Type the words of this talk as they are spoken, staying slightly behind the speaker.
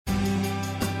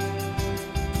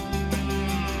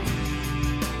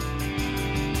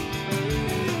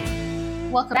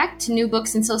Welcome back to New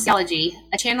Books in Sociology,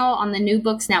 a channel on the New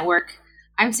Books Network.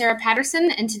 I'm Sarah Patterson,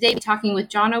 and today we're talking with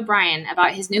John O'Brien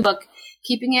about his new book,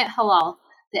 Keeping It Halal,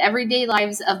 The Everyday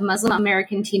Lives of Muslim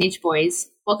American Teenage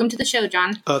Boys. Welcome to the show,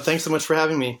 John. Thanks so much for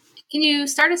having me. Can you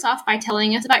start us off by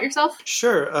telling us about yourself?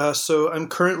 Sure. So I'm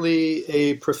currently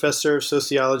a professor of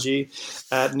sociology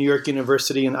at New York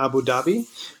University in Abu Dhabi,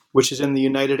 which is in the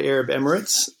United Arab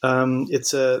Emirates.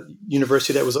 It's a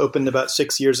university that was opened about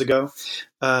 6 years ago,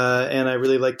 and I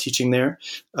really like teaching there.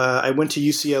 I went to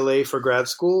UCLA for grad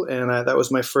school, and that was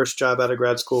my first job out of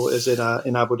grad school is in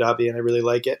Abu Dhabi, and I really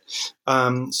like it.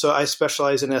 So I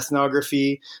specialize in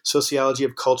ethnography, sociology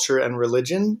of culture, and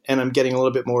religion, and I'm getting a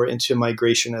little bit more into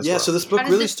migration as well. Yeah, so this book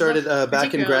really started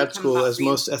back in grad school. As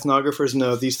most ethnographers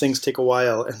know, these things take a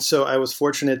while, and so I was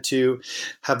fortunate to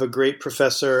have a great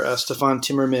professor, Stefan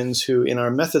Timmermans, who in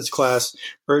our methods class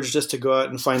urged us to go out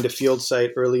and find a field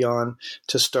site early on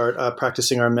to start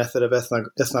practicing our method of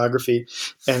ethnography.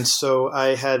 And so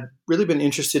I had really been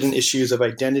interested in issues of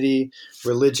identity,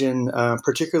 religion,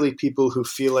 particularly people who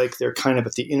feel like they're kind of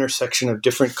at the intersection of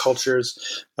different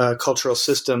cultures, cultural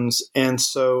systems. And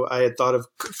so I had thought of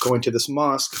going to this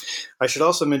mosque. I should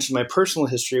also mention my personal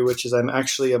history, which is I'm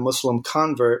actually a Muslim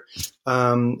convert,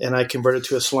 and I converted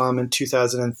to Islam in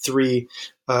 2003,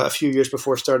 a few years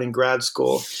before starting grad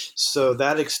school. So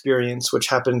that experience, which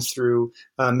happened through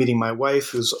meeting my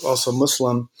wife, who's also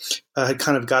Muslim, had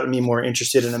kind of gotten me more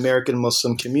interested in American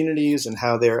Muslim communities and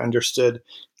how they're understood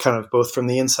kind of both from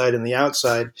the inside and the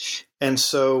outside. And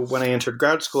so when I entered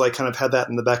grad school, I kind of had that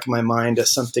in the back of my mind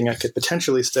as something I could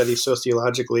potentially study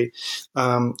sociologically.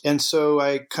 And so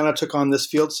I kind of took on this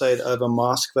field site of a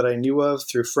mosque that I knew of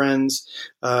through friends.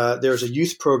 There was a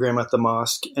youth program at the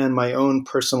mosque, and my own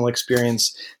personal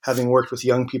experience, having worked with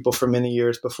young people for many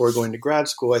years before going to grad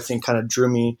school, I think kind of drew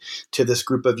me to this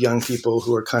group of young people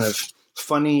who are kind of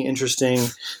funny, interesting,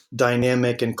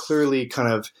 dynamic, and clearly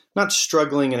kind of not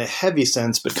struggling in a heavy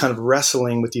sense, but kind of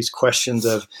wrestling with these questions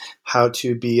of how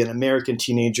to be an American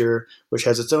teenager, which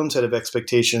has its own set of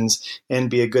expectations, and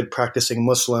be a good practicing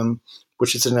Muslim,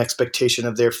 which is an expectation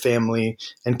of their family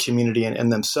and community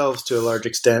and themselves to a large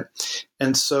extent.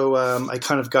 And so I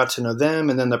kind of got to know them,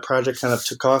 and then the project kind of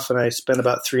took off, and I spent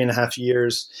about 3.5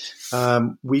 years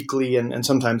weekly and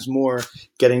sometimes more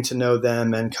getting to know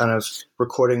them and kind of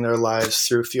recording their lives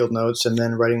through field notes and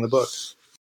then writing the book.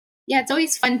 Yeah, it's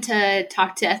always fun to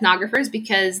talk to ethnographers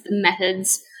because the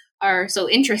methods are so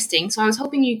interesting. So I was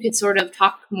hoping you could sort of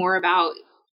talk more about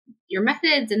your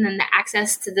methods and then the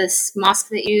access to this mosque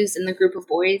that you used and the group of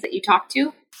boys that you talked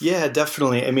to. Yeah,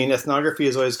 definitely. I mean, ethnography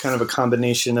is always kind of a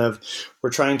combination of, we're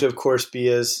trying to, of course, be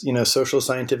as, social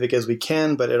scientific as we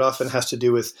can, but it often has to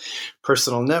do with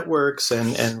personal networks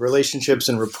and relationships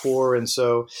and rapport. And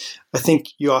so I think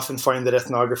you often find that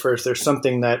ethnographers, there's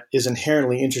something that is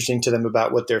inherently interesting to them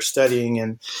about what they're studying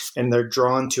and they're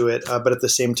drawn to it. But at the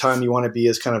same time, you want to be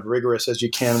as kind of rigorous as you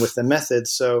can with the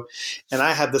methods. So, and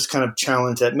I had this kind of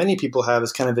challenge that many people have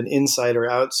as kind of an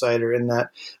insider outsider in that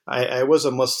I was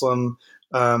a Muslim.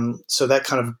 So that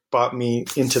kind of brought me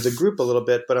into the group a little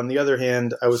bit. But on the other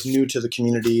hand, I was new to the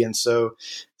community. And so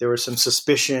there was some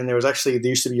suspicion. There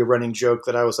used to be a running joke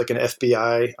that I was like an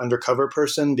FBI undercover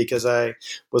person because I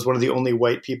was one of the only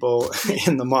white people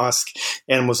in the mosque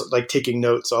and was like taking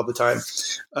notes all the time.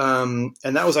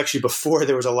 And that was actually before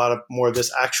there was a lot of more of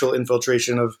this actual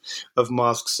infiltration of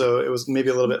mosques. So it was maybe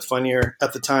a little bit funnier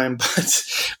at the time,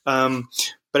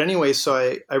 But anyway, so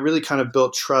I really kind of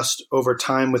built trust over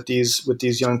time with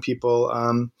these young people,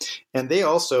 and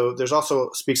there's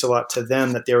also speaks a lot to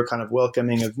them that they were kind of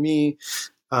welcoming of me,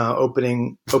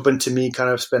 open to me, kind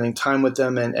of spending time with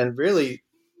them, and really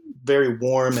very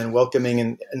warm and welcoming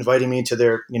and inviting me to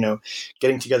their,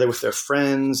 getting together with their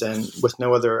friends and with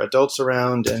no other adults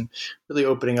around, and really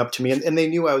opening up to me. And they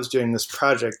knew I was doing this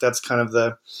project. That's kind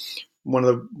of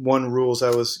one rules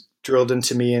I was drilled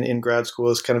into me in grad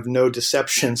school is kind of no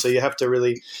deception. So you have to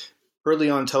really early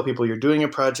on tell people you're doing a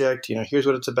project, here's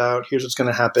what it's about, here's what's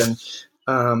going to happen.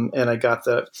 And I got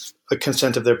the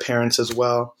consent of their parents as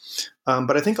well.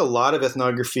 But I think a lot of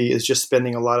ethnography is just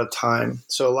spending a lot of time.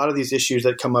 So a lot of these issues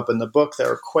that come up in the book that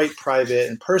are quite private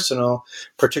and personal,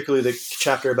 particularly the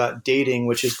chapter about dating,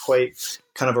 which is quite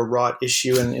kind of a wrought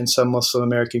issue in some Muslim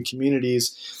American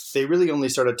communities, they really only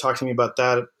started talking to me about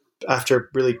that after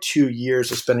really 2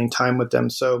 years of spending time with them.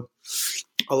 So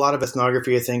a lot of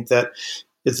ethnography, I think that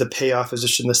is the payoff is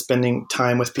just in the spending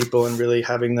time with people and really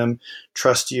having them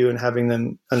trust you and having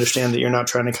them understand that you're not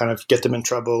trying to kind of get them in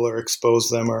trouble or expose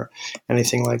them or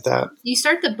anything like that. You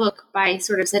start the book by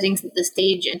sort of setting the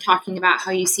stage and talking about how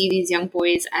you see these young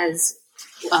boys as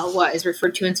what is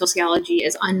referred to in sociology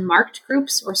as unmarked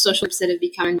groups, or social groups that have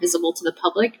become invisible to the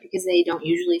public because they don't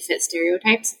usually fit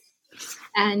stereotypes.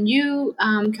 And you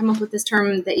come up with this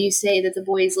term that you say that the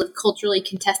boys live culturally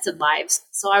contested lives.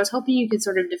 So I was hoping you could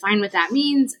sort of define what that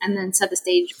means and then set the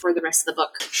stage for the rest of the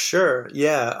book. Sure.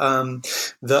 Yeah.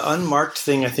 The unmarked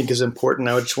thing I think is important.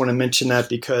 I just want to mention that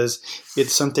because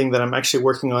it's something that I'm actually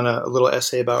working on a little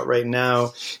essay about right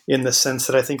now, in the sense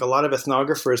that I think a lot of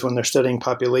ethnographers, when they're studying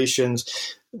populations,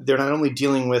 they're not only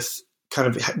dealing with kind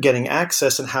of getting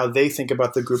access and how they think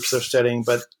about the groups they're studying,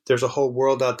 but there's a whole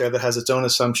world out there that has its own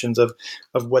assumptions of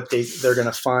what they're going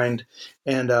to find.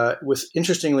 And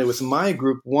interestingly, with my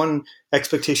group, one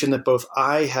expectation that both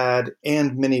I had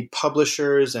and many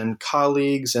publishers and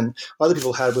colleagues and other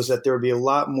people had was that there would be a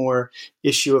lot more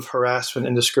issue of harassment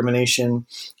and discrimination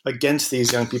against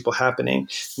these young people happening.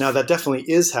 Now, that definitely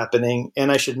is happening.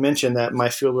 And I should mention that my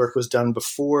fieldwork was done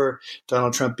before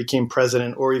Donald Trump became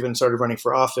president or even started running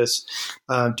for office,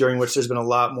 during which there's been a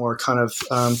lot more kind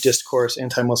of discourse,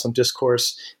 anti-Muslim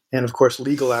discourse, and of course,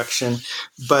 legal action.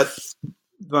 But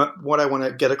what I want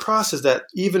to get across is that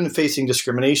even facing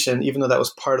discrimination, even though that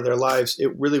was part of their lives,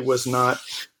 it really was not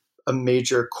a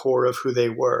major core of who they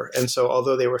were. And so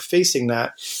although they were facing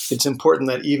that, it's important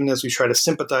that even as we try to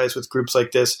sympathize with groups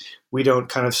like this, we don't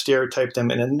kind of stereotype them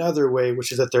in another way,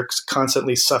 which is that they're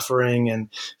constantly suffering and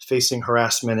facing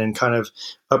harassment and kind of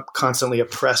constantly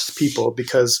oppressed people,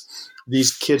 because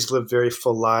these kids live very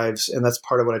full lives, and that's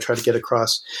part of what I try to get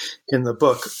across in the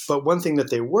book. But one thing that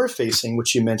they were facing,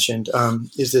 which you mentioned,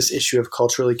 is this issue of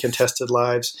culturally contested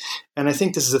lives. And I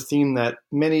think this is a theme that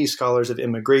many scholars of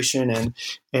immigration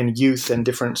and youth and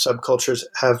different subcultures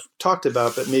have talked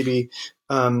about, but maybe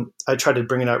I try to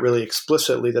bring it out really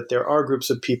explicitly, that there are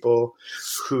groups of people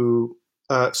who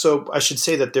so I should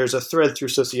say that there's a thread through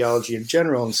sociology in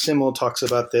general, and Simmel talks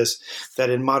about this, that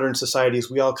in modern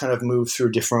societies, we all kind of move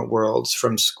through different worlds,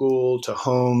 from school to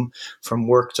home, from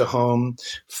work to home,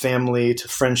 family to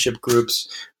friendship groups.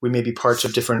 We may be parts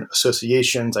of different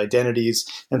associations, identities,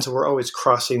 and so we're always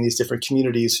crossing these different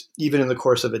communities, even in the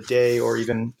course of a day or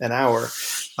even an hour.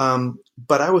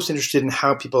 But I was interested in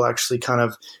how people actually kind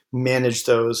of manage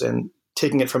those, and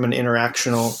taking it from an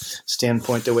interactional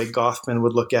standpoint, the way Goffman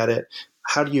would look at it.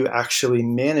 How do you actually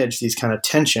manage these kind of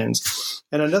tensions?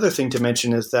 And another thing to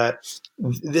mention is that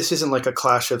this isn't like a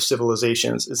clash of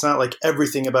civilizations. It's not like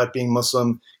everything about being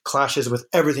Muslim clashes with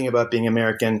everything about being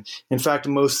American. In fact,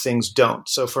 most things don't.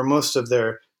 So for most of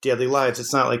their daily lives,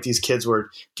 it's not like these kids were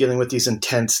dealing with these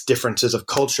intense differences of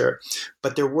culture.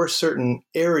 But there were certain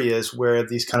areas where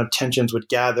these kind of tensions would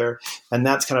gather, and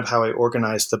that's kind of how I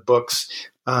organized the books.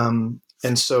 And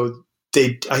so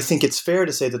I think it's fair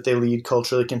to say that they lead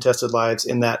culturally contested lives,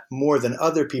 in that more than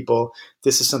other people,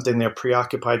 this is something they're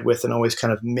preoccupied with and always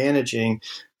kind of managing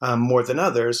more than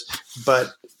others.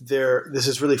 But this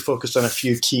is really focused on a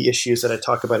few key issues that I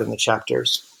talk about in the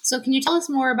chapters. So can you tell us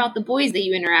more about the boys that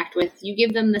you interact with? You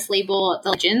give them this label,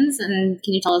 the Legends, and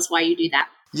can you tell us why you do that?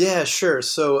 Yeah, sure.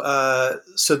 So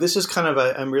this is kind of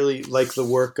I really like the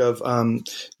work of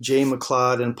Jay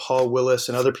McLeod and Paul Willis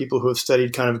and other people who have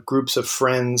studied kind of groups of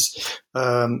friends.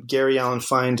 Gary Allen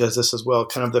Fine does this as well,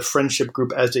 kind of the friendship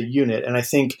group as a unit. And I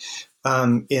think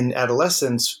in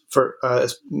adolescence, for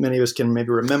as many of us can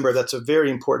maybe remember, that's a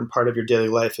very important part of your daily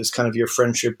life, is kind of your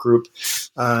friendship group.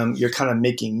 You're kind of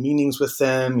making meanings with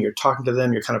them, you're talking to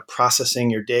them, you're kind of processing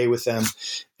your day with them,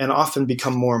 and often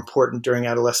become more important during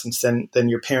adolescence than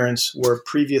your parents were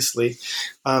previously.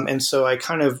 And so I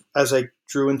kind of, as I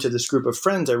drew into this group of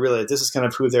friends, I realized this is kind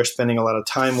of who they're spending a lot of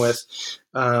time with.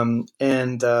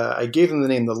 And I gave them the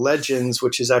name The Legends,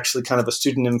 which is actually kind of a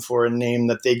pseudonym for a name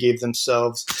that they gave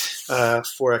themselves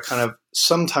for a kind of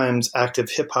sometimes active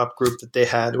hip hop group that they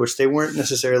had, which they weren't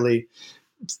necessarily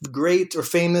great or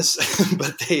famous,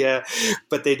 but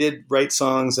they did write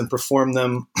songs and perform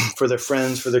them for their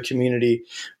friends, for their community.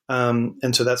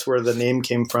 And so that's where the name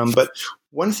came from. But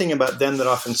one thing about them that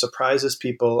often surprises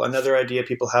people, another idea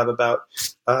people have about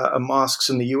mosques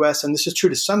in the U.S., and this is true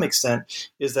to some extent,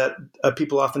 is that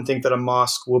people often think that a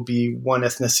mosque will be one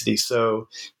ethnicity. So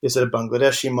is it a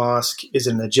Bangladeshi mosque? Is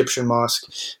it an Egyptian mosque?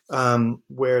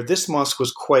 Where this mosque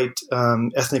was quite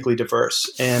ethnically diverse.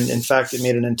 And in fact, it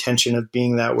made an intention of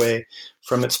being that way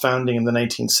from its founding in the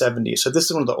 1970s. So this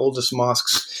is one of the oldest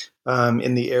mosques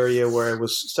in the area where I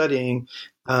was studying.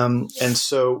 And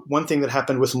so one thing that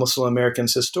happened with Muslim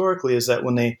Americans historically is that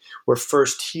when they were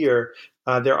first here,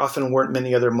 there often weren't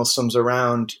many other Muslims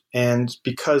around. And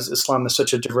because Islam is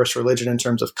such a diverse religion in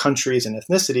terms of countries and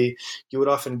ethnicity, you would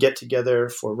often get together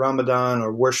for Ramadan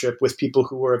or worship with people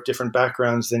who were of different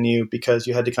backgrounds than you, because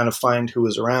you had to kind of find who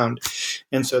was around.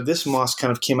 And so this mosque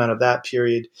kind of came out of that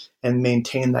period and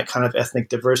maintained that kind of ethnic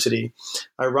diversity.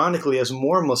 Ironically, as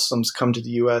more Muslims come to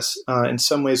the U.S., in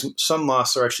some ways, some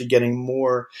mosques are actually getting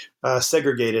more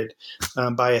segregated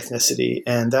by ethnicity.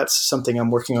 And that's something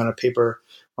I'm working on a paper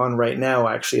on right now,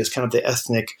 actually, is kind of the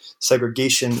ethnic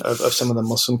segregation of some of the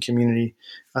Muslim community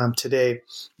today.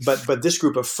 But this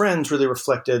group of friends really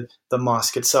reflected the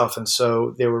mosque itself. And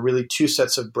so there were really two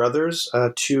sets of brothers,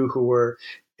 two who were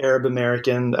Arab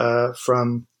American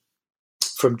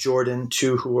from Jordan,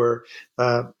 two who were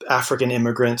African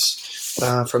immigrants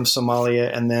from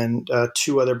Somalia, and then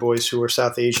two other boys who were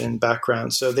South Asian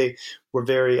background. So they were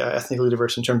very ethnically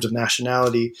diverse in terms of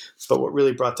nationality, but what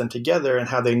really brought them together and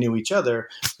how they knew each other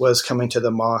was coming to the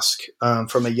mosque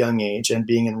from a young age and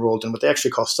being enrolled in what they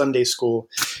actually call Sunday school.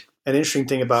 An interesting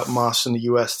thing about mosques in the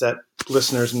U.S. that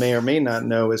listeners may or may not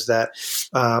know is that,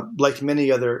 like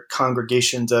many other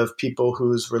congregations of people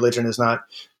whose religion is not,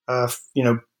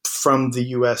 from the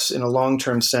U.S. in a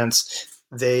long-term sense,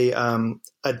 they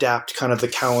adapt kind of the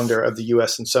calendar of the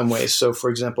U.S. in some ways. So, for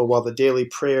example, while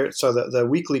the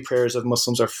weekly prayers of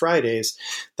Muslims are Fridays,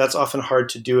 that's often hard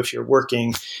to do if you're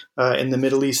working. In the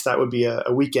Middle East, that would be a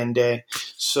weekend day.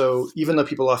 So even though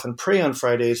people often pray on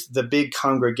Fridays, the big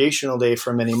congregational day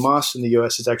for many mosques in the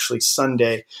U.S. is actually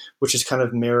Sunday, which is kind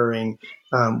of mirroring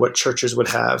what churches would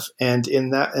have. And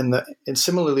and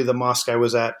similarly, the mosque I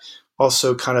was at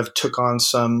also kind of took on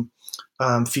some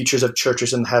features of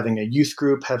churches and having a youth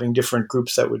group, having different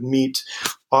groups that would meet.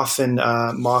 Often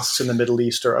mosques in the Middle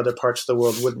East or other parts of the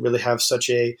world wouldn't really have such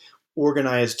a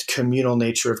organized communal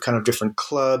nature of kind of different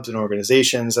clubs and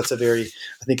organizations. That's a very,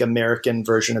 I think, American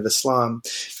version of Islam.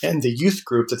 And the youth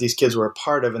group that these kids were a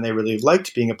part of and they really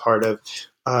liked being a part of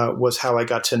was how I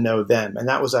got to know them. And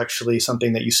that was actually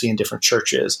something that you see in different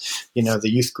churches. The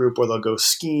youth group where they'll go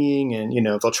skiing and,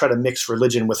 they'll try to mix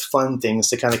religion with fun things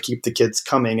to kind of keep the kids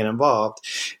coming and involved.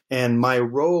 And my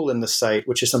role in the site,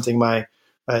 which is something my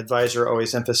advisor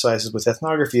always emphasizes with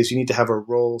ethnography, is you need to have a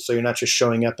role. So you're not just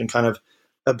showing up and kind of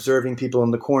observing people in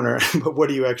the corner, but what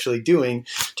are you actually doing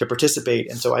to participate?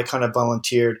 And so I kind of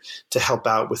volunteered to help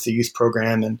out with the youth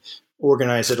program and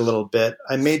organize it a little bit.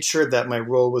 I made sure that my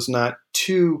role was not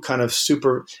too kind of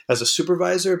as a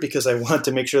supervisor, because I wanted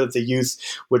to make sure that the youth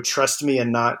would trust me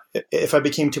and not, if I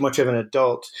became too much of an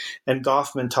adult. And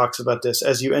Goffman talks about this,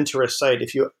 as you enter a site,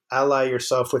 if you ally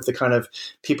yourself with the kind of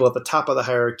people at the top of the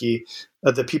hierarchy,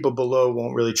 the people below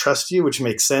won't really trust you, which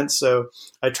makes sense. So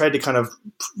I tried to kind of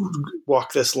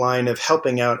walk this line of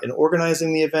helping out and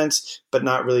organizing the events, but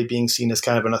not really being seen as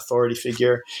kind of an authority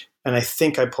figure. And I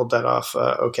think I pulled that off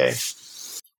okay.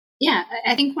 Yeah,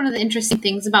 I think one of the interesting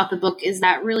things about the book is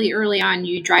that really early on,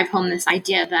 you drive home this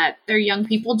idea that they're young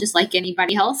people just like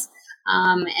anybody else,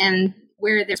 and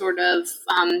where they're sort of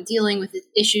dealing with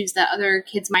issues that other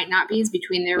kids might not be is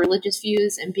between their religious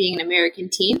views and being an American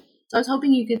teen. So I was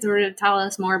hoping you could sort of tell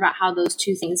us more about how those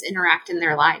two things interact in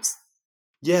their lives.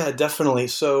 Yeah, definitely.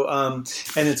 So, and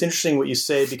it's interesting what you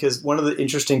say, because one of the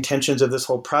interesting tensions of this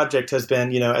whole project has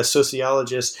been, as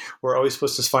sociologists, we're always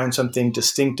supposed to find something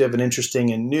distinctive and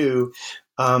interesting and new.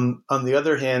 On the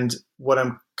other hand, what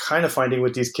I'm kind of finding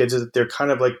with these kids is that they're kind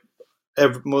of like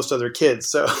most other kids.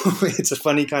 So it's a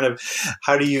funny kind of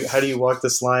how do you walk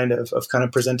this line of kind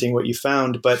of presenting what you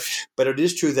found, but it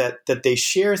is true that they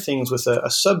share things with a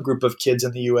subgroup of kids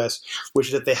in the US, which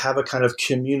is that they have a kind of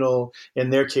communal, in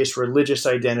their case, religious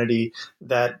identity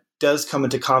that does come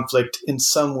into conflict in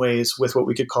some ways with what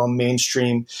we could call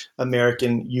mainstream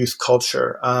American youth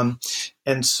culture.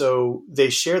 And so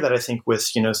they share that, I think, with,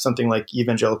 something like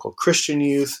evangelical Christian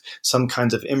youth, some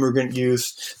kinds of immigrant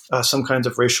youth, some kinds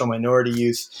of racial minority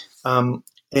youth.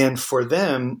 And for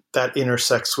them, that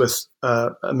intersects with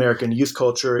American youth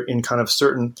culture in kind of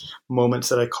certain moments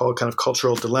that I call kind of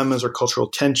cultural dilemmas or cultural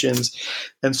tensions.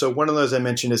 And so one of those I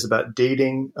mentioned is about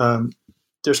dating.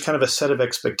 There's kind of a set of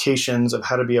expectations of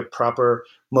how to be a proper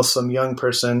Muslim young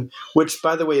person, which,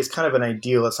 by the way, is kind of an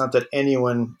ideal. It's not that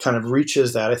anyone kind of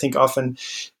reaches that. I think often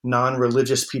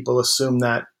non-religious people assume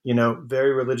that,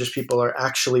 very religious people are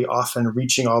actually often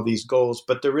reaching all these goals,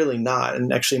 but they're really not.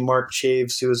 And actually, Mark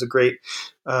Chaves, who is a great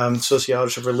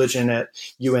sociologist of religion at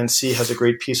UNC, has a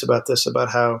great piece about this,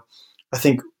 about how I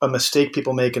think a mistake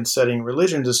people make in studying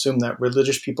religion is assume that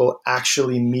religious people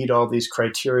actually meet all these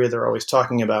criteria they're always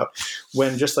talking about,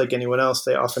 when, just like anyone else,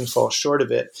 they often fall short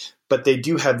of it. but they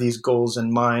do have these goals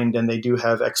in mind, and they do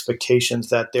have expectations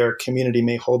that their community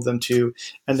may hold them to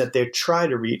and that they try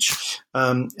to reach.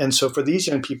 And so for these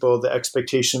young people, the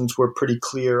expectations were pretty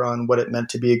clear on what it meant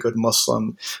to be a good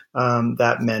Muslim.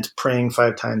 That meant praying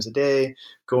 5 times a day,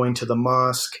 going to the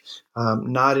mosque,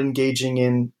 not engaging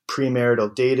in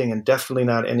premarital dating, and definitely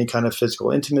not any kind of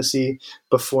physical intimacy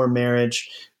before marriage.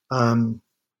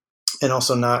 And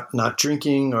also not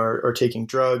drinking or taking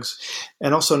drugs,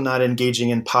 and also not engaging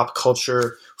in pop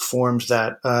culture forms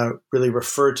that really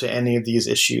refer to any of these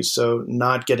issues. So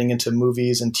not getting into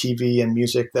movies and TV and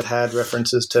music that had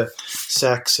references to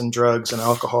sex and drugs and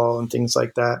alcohol and things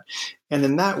like that. And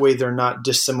in that way, they're not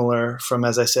dissimilar from,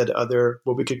 as I said, other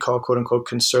what we could call, quote unquote,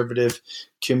 conservative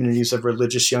communities of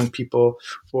religious young people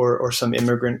or some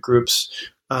immigrant groups.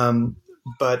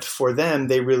 But for them,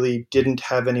 they really didn't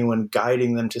have anyone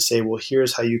guiding them to say, well,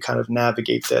 here's how you kind of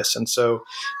navigate this. And so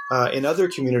in other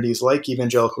communities like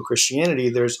evangelical Christianity,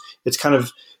 there's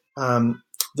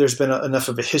been enough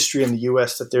of a history in the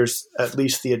U.S. that there's at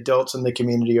least the adults in the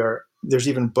community there's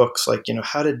even books like,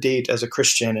 how to date as a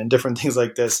Christian and different things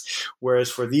like this. Whereas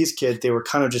for these kids, they were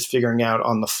kind of just figuring out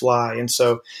on the fly. And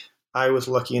so I was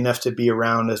lucky enough to be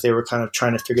around as they were kind of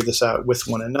trying to figure this out with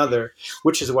one another,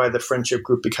 which is why the friendship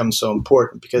group becomes so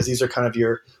important, because these are kind of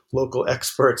your local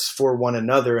experts for one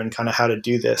another and kind of how to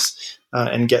do this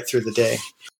and get through the day.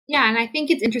 Yeah, and I think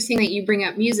it's interesting that you bring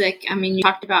up music. I mean, you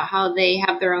talked about how they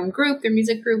have their own group, their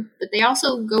music group, but they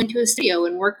also go into a studio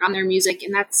and work on their music,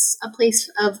 and that's a place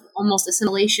of almost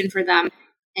assimilation for them.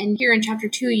 And here in chapter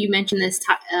 2, you mentioned this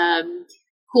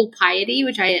cool piety,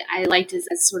 which I liked as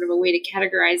sort of a way to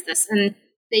categorize this. And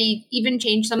they even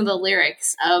changed some of the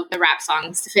lyrics of the rap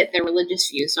songs to fit their religious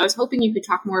views. So I was hoping you could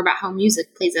talk more about how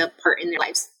music plays a part in their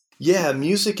lives. Yeah,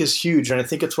 music is huge. And I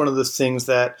think it's one of those things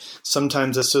that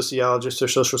sometimes as sociologists or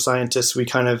social scientists, we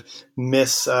kind of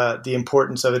miss the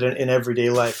importance of it in everyday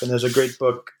life. And there's a great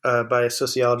book by a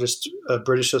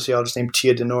British sociologist named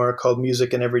Tia Denora called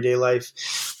Music in Everyday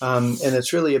Life. And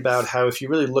it's really about how if you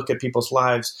really look at people's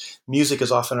lives, music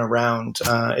is often around.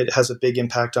 It has a big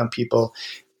impact on people.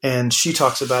 And she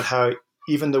talks about how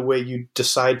even the way you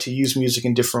decide to use music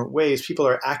in different ways, people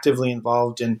are actively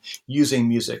involved in using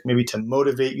music, maybe to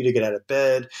motivate you to get out of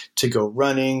bed, to go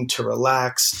running, to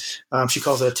relax. She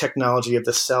calls it a technology of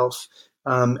the self.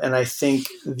 And I think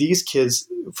these kids,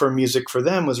 for music for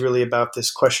them, was really about this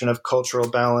question of cultural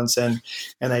balance and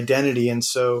identity. And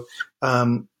so,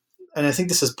 and I think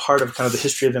this is part of kind of the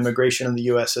history of immigration in the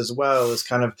U.S. as well, is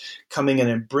kind of coming in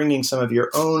and bringing some of your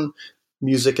own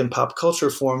music and pop culture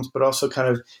forms, but also kind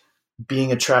of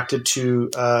being attracted to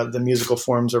the musical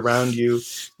forms around you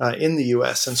in the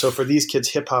U.S. And so for these kids,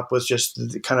 hip hop was just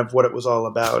kind of what it was all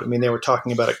about. I mean, they were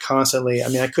talking about it constantly. I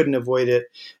mean, I couldn't avoid it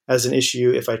as an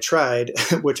issue if I tried,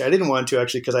 which I didn't want to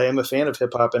actually, because I am a fan of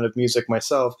hip hop and of music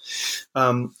myself.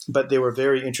 But they were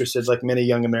very interested, like many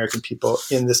young American people,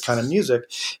 in this kind of music.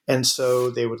 And so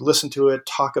they would listen to it,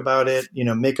 talk about it,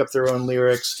 make up their own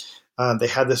lyrics. They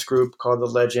had this group called the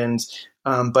Legends.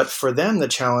 But for them, the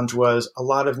challenge was a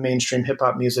lot of mainstream hip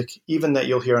hop music, even that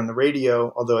you'll hear on the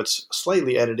radio, although it's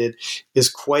slightly edited, is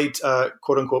quite,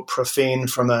 quote unquote, profane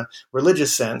from a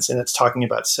religious sense. And it's talking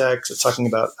about sex, it's talking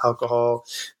about alcohol,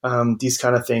 these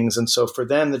kind of things. And so for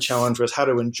them, the challenge was how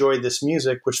to enjoy this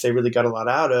music, which they really got a lot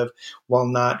out of, while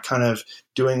not kind of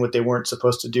doing what they weren't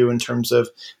supposed to do in terms of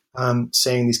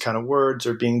saying these kind of words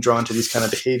or being drawn to these kind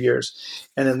of behaviors.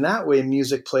 And in that way,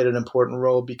 music played an important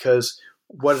role, because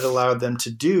what it allowed them to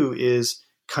do is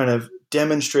kind of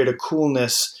demonstrate a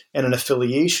coolness and an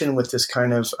affiliation with this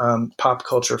kind of pop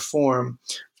culture form,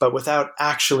 but without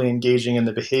actually engaging in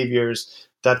the behaviors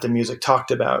that the music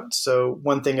talked about. So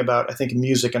one thing about, I think,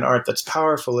 music and art that's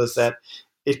powerful is that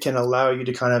it can allow you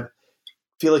to kind of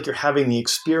feel like you're having the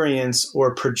experience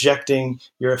or projecting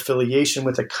your affiliation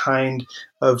with a kind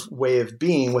of way of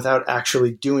being without actually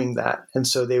doing that. And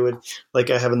so they would, like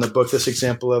I have in the book, this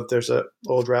example of, there's an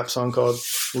old rap song called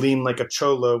Lean Like a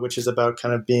Cholo, which is about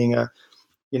kind of being a,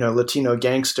 Latino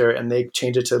gangster, and they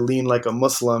change it to Lean Like a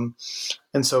Muslim.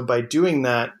 And so by doing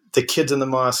that, the kids in the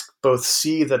mosque both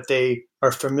see that they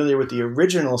are familiar with the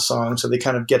original song, so they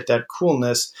kind of get that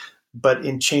coolness, but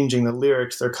in changing the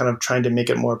lyrics, they're kind of trying to make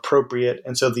it more appropriate.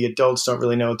 And so the adults don't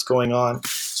really know what's going on.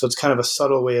 So it's kind of a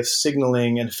subtle way of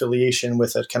signaling an affiliation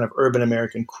with a kind of urban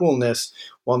American coolness,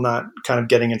 while not kind of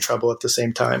getting in trouble at the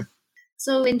same time.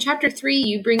 So in chapter 3,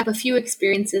 you bring up a few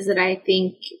experiences that I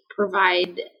think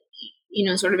provide,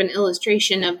 sort of an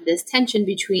illustration of this tension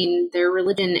between their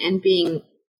religion and being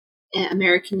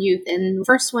American youth, and the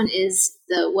first one is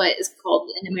what is called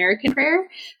an American prayer.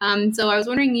 So I was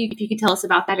wondering if you could tell us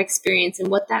about that experience and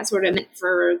what that sort of meant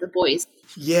for the boys.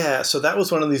 Yeah, so that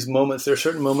was one of these moments. There are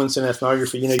certain moments in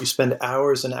ethnography, you spend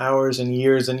hours and hours and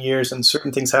years, and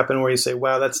certain things happen where you say,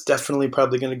 wow, that's definitely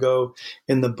probably going to go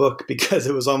in the book, because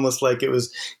it was almost like it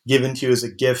was given to you as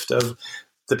a gift of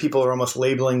the people are almost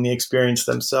labeling the experience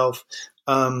themselves.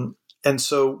 And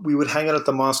so we would hang out at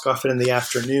the mosque often in the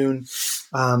afternoon.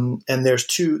 And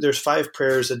there's 5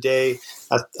 prayers a day.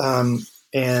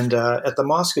 And at the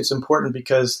mosque, it's important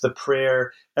because the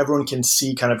prayer, everyone can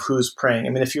see kind of who's praying. I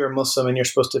mean, if you're a Muslim and you're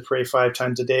supposed to pray 5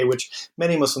 times a day, which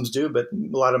many Muslims do, but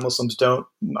a lot of Muslims don't.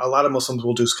 A lot of Muslims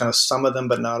will do kind of some of them,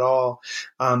 but not all.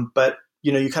 But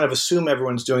you kind of assume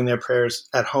everyone's doing their prayers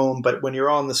at home. But when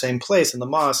you're all in the same place in the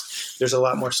mosque, there's a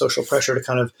lot more social pressure to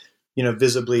kind of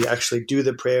visibly actually do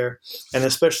the prayer. And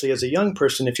especially as a young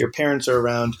person, if your parents are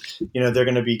around, they're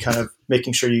going to be kind of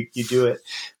making sure you do it.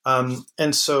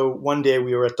 And so one day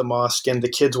we were at the mosque and the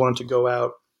kids wanted to go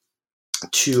out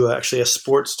to actually a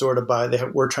sports store to buy. They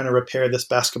were trying to repair this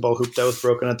basketball hoop that was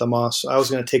broken at the mosque. So I was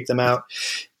going to take them out.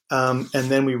 And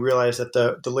then we realized that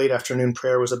the late afternoon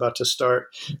prayer was about to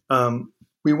start.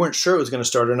 We weren't sure it was going to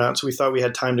start or not, so we thought we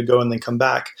had time to go and then come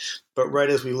back. But right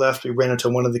as we left, we ran into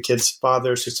one of the kids'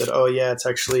 fathers who said, oh, yeah, it's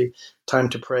actually time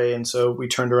to pray. And so we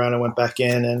turned around and went back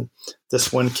in. And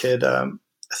this one kid, I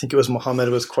think it was Muhammad,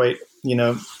 was quite,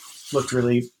 looked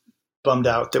really bummed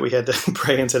out that we had to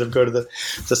pray instead of go to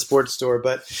the sports store.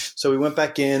 But so we went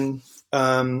back in.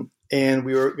 And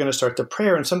we were going to start the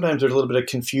prayer. And sometimes there's a little bit of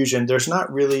confusion. There's not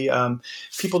really,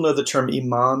 people know the term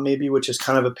imam maybe, which is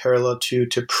kind of a parallel to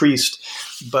priest.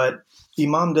 But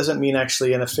imam doesn't mean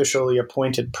actually an officially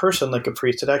appointed person like a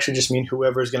priest. It actually just means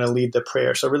whoever is going to lead the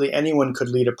prayer. So really anyone could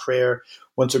lead a prayer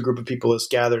once a group of people is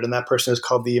gathered. And that person is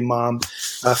called the imam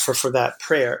for that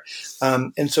prayer.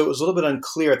 And so it was a little bit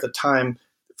unclear at the time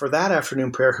for that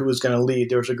afternoon prayer who was going to lead.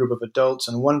 There was a group of adults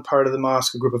in one part of the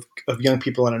mosque, a group of young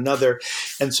people in another.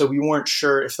 And so we weren't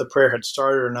sure if the prayer had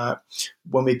started or not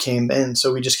when we came in.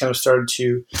 So we just kind of started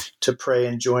to pray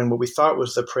and join what we thought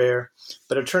was the prayer.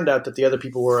 But it turned out that the other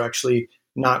people were actually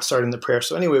not starting the prayer.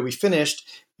 So anyway, we finished.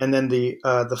 And then the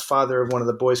father of one of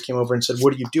the boys came over and said,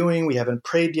 what are you doing? We haven't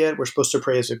prayed yet. We're supposed to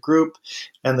pray as a group.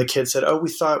 And the kid said, oh,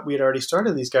 we thought we had already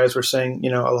started. These guys were saying,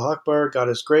 Allah Akbar, God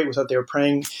is great. We thought they were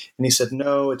praying. And he said,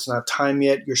 no, it's not time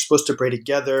yet. You're supposed to pray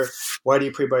together. Why do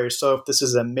you pray by yourself? This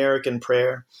is an American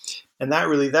prayer. And that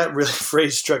really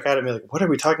phrase struck out at me, like, what are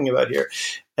we talking about here?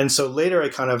 And so later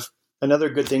another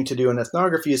good thing to do in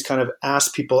ethnography is kind of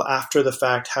ask people after the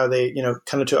fact how they,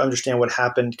 kind of to understand what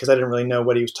happened, because I didn't really know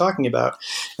what he was talking about.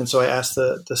 And so I asked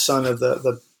the son of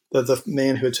the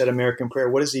man who had said American prayer,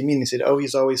 what does he mean? He said, oh,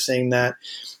 he's always saying that.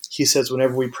 He says,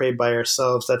 whenever we pray by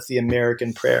ourselves, that's the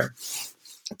American prayer.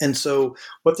 And so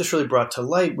what this really brought to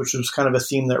light, which was kind of a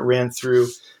theme that ran through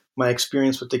my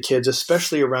experience with the kids,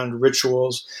 especially around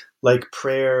rituals like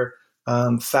prayer,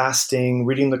 fasting,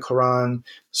 reading the Quran,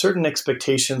 certain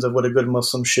expectations of what a good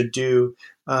Muslim should do.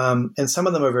 And some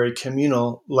of them are very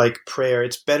communal, like prayer.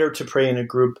 It's better to pray in a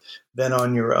group than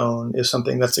on your own is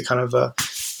something that's a kind of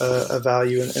a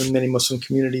value in many Muslim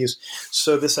communities.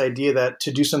 So this idea that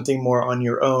to do something more on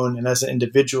your own and as an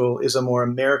individual is a more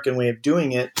American way of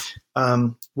doing it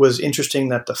was interesting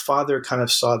that the father kind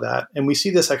of saw that. And we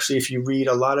see this actually if you read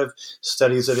a lot of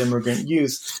studies of immigrant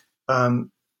youth.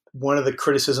 One of the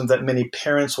criticisms that many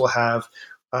parents will have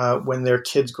when their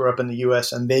kids grow up in the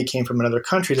U.S. and they came from another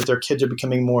country, that their kids are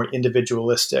becoming more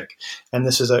individualistic. And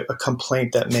this is a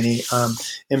complaint that many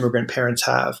immigrant parents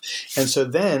have. And so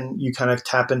then you kind of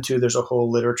tap into, there's a whole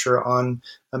literature on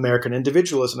American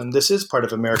individualism. And this is part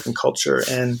of American culture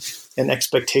and an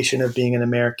expectation of being an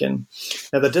American.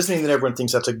 Now, that doesn't mean that everyone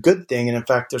thinks that's a good thing. And in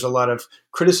fact, there's a lot of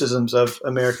criticisms of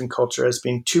American culture as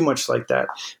being too much like that.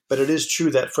 But it is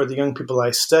true that for the young people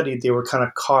I studied, they were kind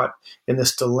of caught in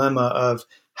this dilemma of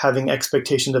having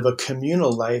expectations of a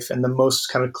communal life. And the most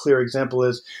kind of clear example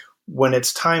is when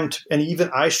it's time to, and even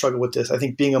I struggle with this, I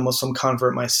think being a Muslim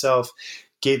convert myself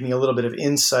gave me a little bit of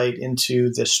insight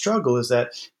into this struggle, is that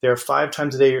there are 5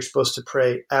 times a day you're supposed to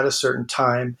pray at a certain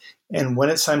time. And when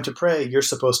it's time to pray, you're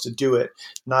supposed to do it,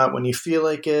 not when you feel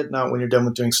like it, not when you're done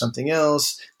with doing something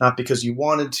else, not because you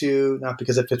wanted to, not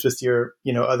because it fits with your,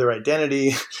 other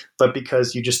identity, but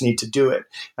because you just need to do it.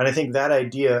 And I think that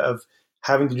idea of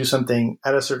having to do something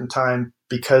at a certain time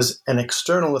because an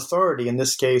external authority, in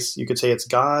this case, you could say it's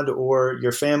God or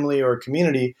your family or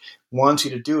community, wants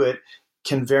you to do it,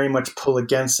 can very much pull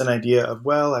against an idea of,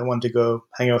 well, I want to go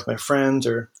hang out with my friends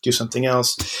or do something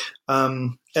else.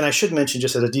 And I should mention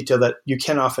just as a detail that you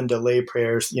can often delay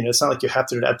prayers. It's not like you have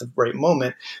to do it at the right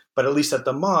moment, But at least at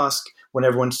the mosque, when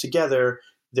everyone's together,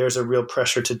 there's a real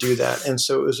pressure to do that. And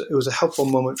so it was a helpful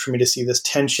moment for me to see this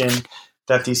tension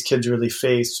that these kids really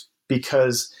face,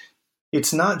 because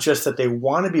it's not just that they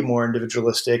want to be more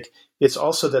individualistic, it's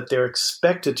also that they're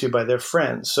expected to by their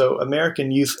friends. So American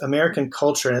youth, American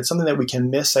culture, and it's something that we can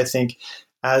miss, I think,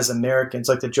 as Americans,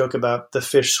 like the joke about the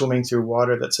fish swimming through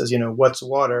water that says, what's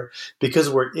water? Because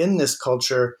we're in this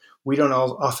culture, we don't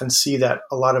often see that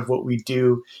a lot of what we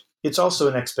do, it's also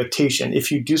an expectation.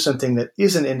 If you do something that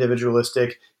isn't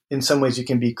individualistic, in some ways you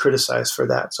can be criticized for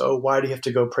that. So why do you have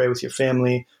to go pray with your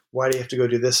family? Why do you have to go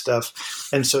do this stuff?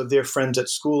 And so their friends at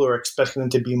school are expecting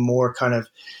them to be more kind of,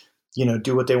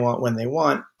 do what they want when they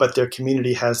want, but their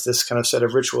community has this kind of set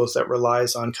of rituals that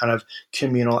relies on kind of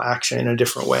communal action in a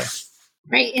different way.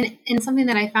 Right. And something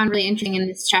that I found really interesting in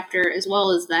this chapter as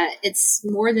well is that it's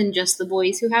more than just the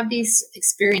boys who have these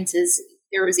experiences.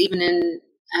 There was even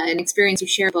an experience you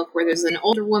share book where there's an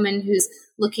older woman who's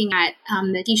looking at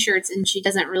the T-shirts and she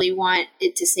doesn't really want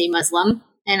it to say Muslim.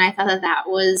 And I thought that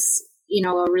was,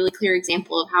 a really clear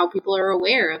example of how people are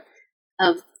aware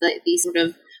of these sort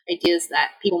of ideas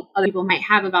that other people might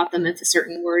have about them if a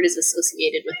certain word is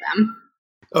associated with them.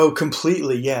 Oh,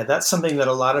 completely. Yeah, that's something that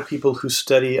a lot of people who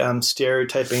study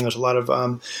stereotyping, there's a lot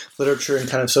of literature in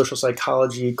kind of social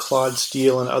psychology, Claude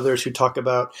Steele and others who talk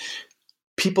about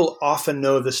people often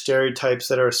know the stereotypes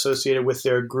that are associated with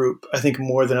their group, I think,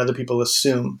 more than other people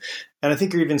assume. And I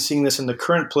think you're even seeing this in the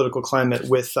current political climate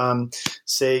with,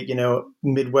 say,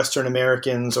 Midwestern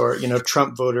Americans or,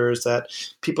 Trump voters, that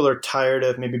people are tired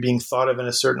of maybe being thought of in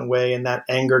a certain way, and that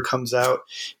anger comes out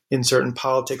in certain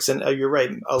politics. And you're right,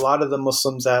 a lot of the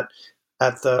Muslims at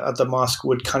the mosque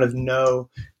would kind of know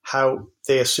how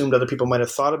they assumed other people might have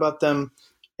thought about them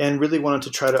and really wanted to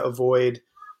try to avoid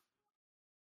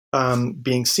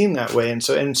being seen that way, and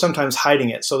sometimes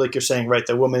hiding it. So, like you're saying, right,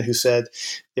 the woman who said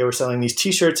they were selling these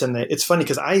T-shirts, and it's funny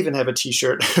because I even have a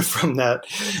T-shirt from that.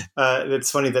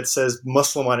 That's funny that says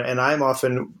Muslim on it, and I'm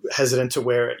often hesitant to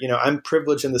wear it. I'm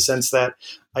privileged in the sense that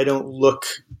I don't look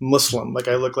Muslim, like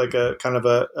I look like a kind of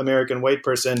a American white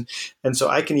person, and so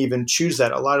I can even choose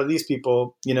that. A lot of these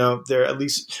people, they're at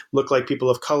least look like people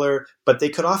of color, but they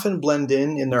could often blend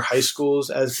in their high schools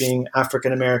as being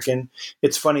African American.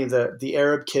 It's funny, the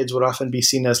Arab kids would often be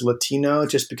seen as Latino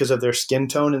just because of their skin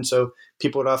tone, and so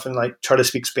people would often try to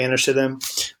speak Spanish to them.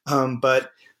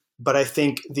 But I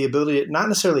think the ability to not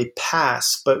necessarily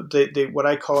pass, but what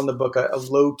I call in the book a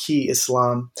low key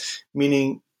Islam,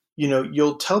 meaning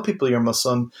you'll tell people you're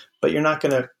Muslim, but you're not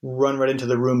going to run right into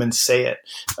the room and say it.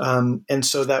 And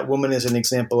so that woman is an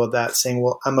example of that, saying,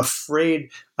 well, I'm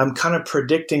afraid, I'm kind of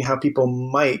predicting how people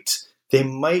might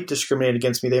discriminate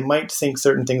against me. They might think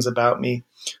certain things about me.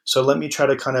 So let me try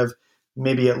to kind of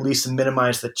maybe at least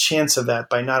minimize the chance of that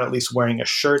by not at least wearing a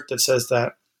shirt that says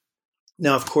that.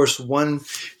 Now, of course, one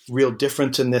real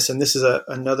difference in this, and this is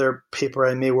another paper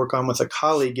I may work on with a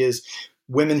colleague, is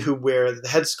women who wear the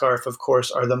headscarf, of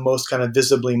course, are the most kind of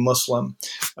visibly Muslim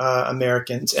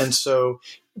Americans. And so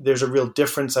there's a real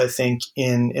difference, I think,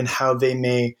 in how they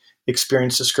may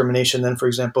experience discrimination than, for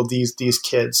example, these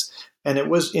kids. And it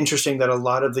was interesting that a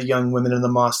lot of the young women in the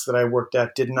mosque that I worked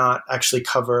at did not actually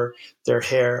cover their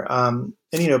hair. And,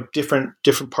 different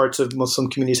parts of Muslim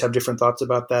communities have different thoughts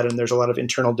about that. And there's a lot of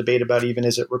internal debate about even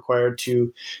is it required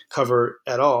to cover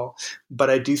at all.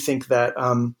 But I do think that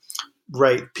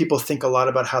right, people think a lot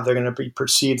about how they're going to be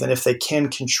perceived, and if they can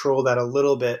control that a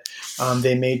little bit,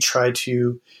 they may try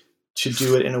to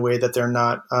do it in a way that they're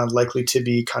not likely to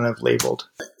be kind of labeled.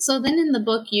 So then in the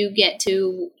book, you get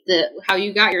to how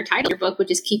you got your title of your book,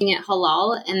 which is Keeping It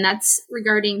Halal, and that's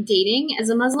regarding dating as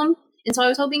a Muslim. And so I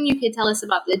was hoping you could tell us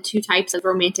about the two types of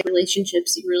romantic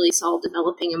relationships you really saw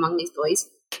developing among these boys.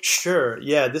 Sure.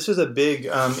 Yeah, this is a big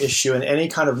issue, and any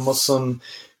kind of Muslim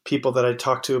people that I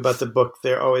talk to about the book,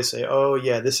 they always say, oh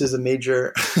yeah, this is a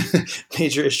major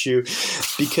issue,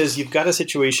 because you've got a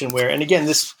situation where, and again,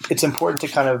 it's important to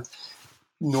kind of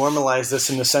normalize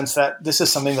this in the sense that this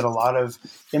is something that a lot of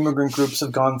immigrant groups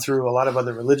have gone through, a lot of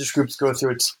other religious groups go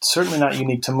through. It's certainly not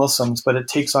unique to Muslims, but it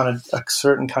takes on a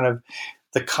certain kind of,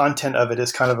 the content of it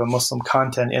is kind of a Muslim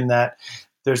content in that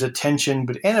there's a tension,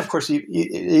 and of course,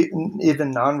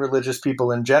 even non-religious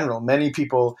people in general, many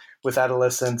people with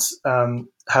adolescents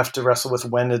have to wrestle with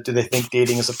when do they think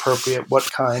dating is appropriate, what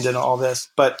kind, and all this.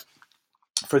 But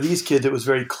for these kids, it was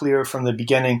very clear from the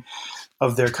beginning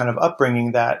of their kind of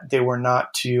upbringing that they were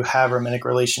not to have romantic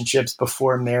relationships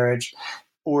before marriage,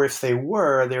 or if they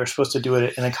were supposed to do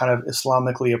it in a kind of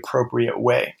Islamically appropriate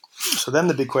way. So then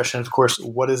the big question, of course,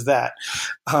 what is that?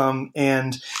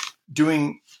 And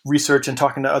doing research and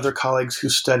talking to other colleagues who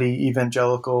study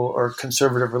evangelical or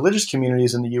conservative religious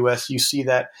communities in the U.S., you see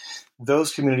that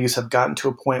those communities have gotten to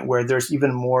a point where there's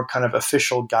even more kind of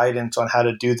official guidance on how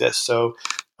to do this. So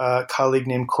a colleague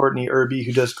named Courtney Irby,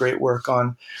 who does great work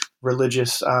on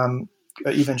religious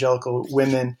evangelical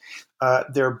women,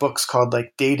 there are books called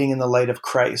like Dating in the Light of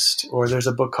Christ, or there's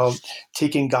a book called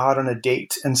Taking God on a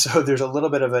Date. And so there's a little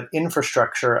bit of an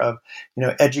infrastructure of,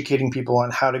 educating people on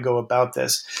how to go about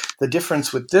this. The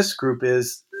difference with this group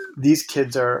is these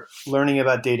kids are learning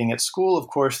about dating at school. Of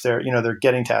course, they're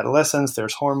getting to adolescence.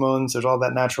 There's hormones. There's all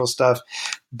that natural stuff,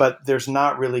 but there's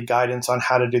not really guidance on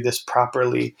how to do this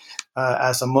properly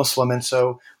as a Muslim. And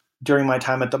so during my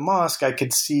time at the mosque, I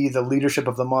could see the leadership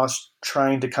of the mosque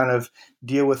trying to kind of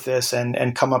deal with this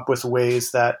and come up with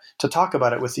ways that to talk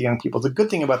about it with the young people. The good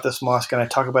thing about this mosque, and I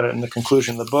talk about it in the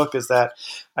conclusion of the book, is that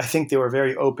I think they were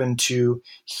very open to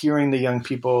hearing the young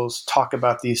people talk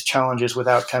about these challenges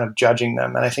without kind of judging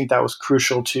them. And I think that was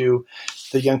crucial to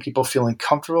the young people feeling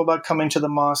comfortable about coming to the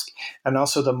mosque, and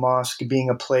also the mosque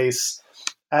being a place,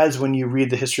 as when you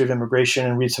read the history of immigration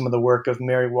and read some of the work of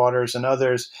Mary Waters and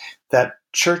others, that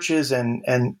churches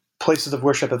and places of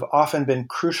worship have often been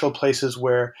crucial places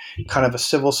where kind of a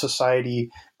civil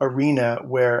society arena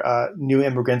where new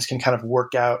immigrants can kind of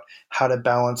work out how to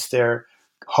balance their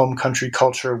home country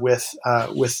culture with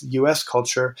U.S.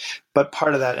 culture. But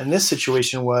part of that in this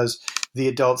situation was the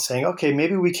adults saying, okay,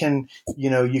 maybe we can,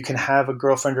 you can have a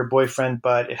girlfriend or boyfriend,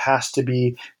 but it has to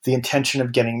be the intention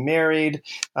of getting married.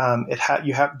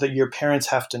 Your parents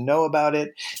have to know about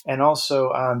it. And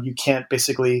also you can't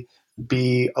basically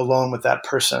be alone with that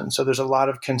person. So there's a lot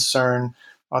of concern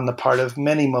on the part of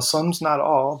many Muslims, not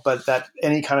all, but that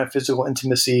any kind of physical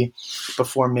intimacy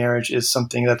before marriage is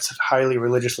something that's highly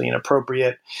religiously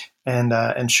inappropriate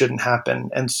and shouldn't happen.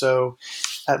 And so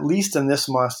at least in this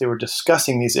mosque, they were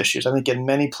discussing these issues. I think in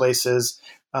many places,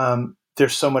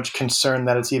 there's so much concern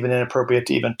that it's even inappropriate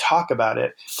to even talk about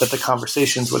it, that the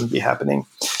conversations wouldn't be happening.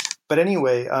 But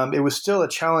anyway, it was still a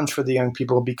challenge for the young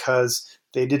people because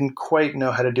they didn't quite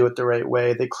know how to do it the right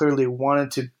way. They clearly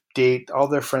wanted to date. All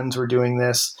their friends were doing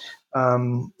this.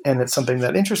 And it's something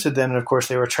that interested them. And of course,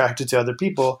 they were attracted to other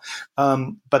people.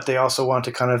 But they also want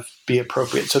to kind of be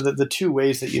appropriate. So the two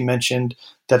ways that you mentioned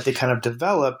that they kind of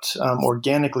developed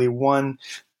organically, one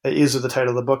is the title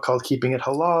of the book called Keeping It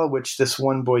Halal, which this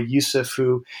one boy, Yusuf,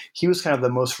 he was kind of the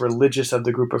most religious of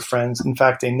the group of friends. In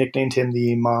fact, they nicknamed him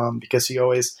the Imam because he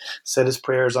always said his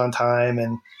prayers on time.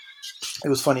 And it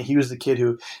was funny. He was the kid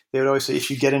who they would always say, if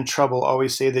you get in trouble,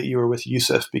 always say that you were with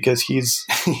Yusuf because he's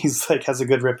like has a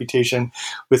good reputation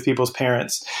with people's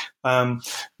parents.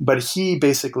 But he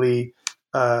basically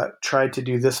tried to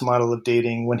do this model of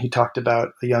dating when he talked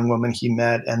about a young woman he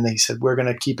met, and they said, we're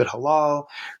going to keep it halal.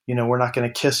 We're not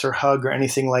going to kiss or hug or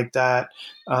anything like that.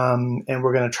 And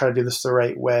we're going to try to do this the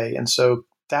right way. And so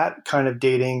that kind of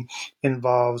dating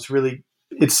involves really,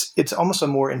 it's almost a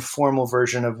more informal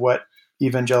version of what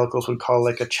evangelicals would call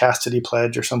like a chastity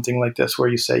pledge or something like this, where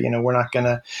you say, we're not going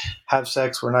to have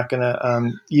sex, we're not going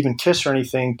to even kiss or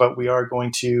anything, but we are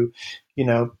going to,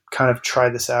 kind of try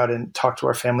this out and talk to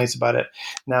our families about it.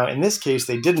 Now, in this case,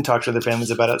 they didn't talk to their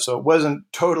families about it, so it wasn't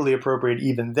totally appropriate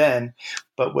even then.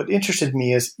 But what interested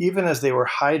me is even as they were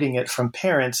hiding it from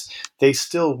parents, they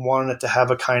still wanted it to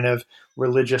have a kind of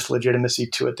religious legitimacy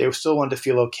to it. They still wanted to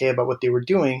feel okay about what they were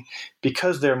doing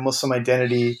because their Muslim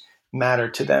identity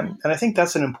mattered to them. And I think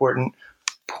that's an important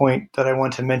point that I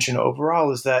want to mention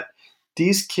overall, is that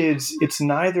these kids, it's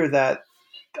neither that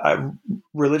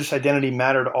religious identity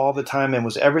mattered all the time and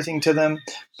was everything to them,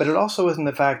 but it also isn't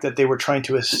the fact that they were trying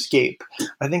to escape.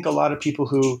 I think a lot of people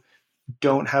who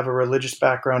don't have a religious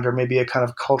background or maybe a kind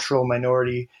of cultural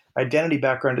minority identity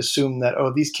background assume that,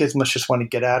 these kids must just want to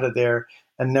get out of there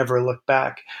and never look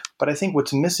back. But I think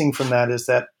what's missing from that is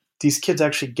that these kids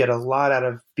actually get a lot out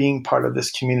of being part of this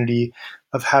community,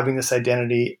 of having this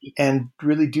identity, and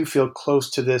really do feel close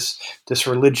to this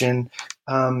religion.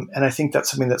 And I think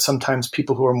that's something that sometimes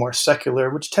people who are more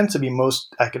secular, which tends to be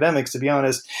most academics, to be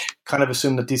honest, kind of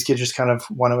assume that these kids just kind of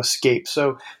want to escape.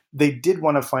 So they did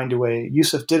want to find a way.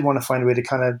 Yusuf did want to find a way to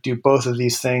kind of do both of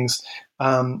these things.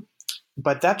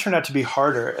 But that turned out to be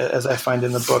harder, as I find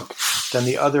in the book, than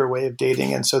the other way of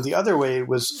dating. And so the other way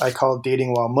was, I call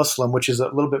dating while Muslim, which is a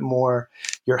little bit more,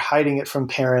 you're hiding it from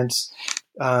parents.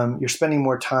 You're spending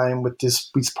more time with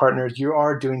these partners. You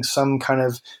are doing some kind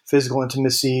of physical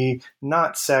intimacy,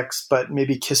 not sex, but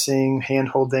maybe kissing, hand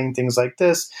holding, things like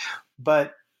this.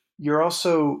 But you're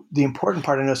also, the important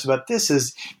part I noticed about this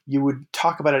is you would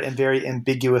talk about it in very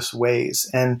ambiguous ways.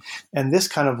 And this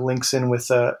kind of links in with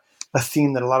a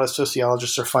theme that a lot of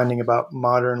sociologists are finding about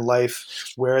modern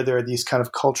life, where there are these kind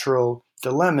of cultural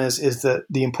dilemmas, is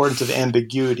the importance of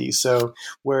ambiguity. So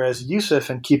whereas Yusuf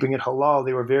and keeping it halal,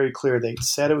 they were very clear. They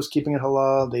said it was keeping it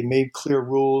halal. They made clear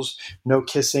rules: no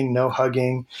kissing, no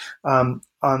hugging.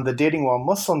 On the dating while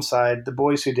Muslim side, the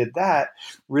boys who did that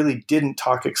really didn't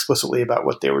talk explicitly about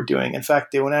what they were doing. In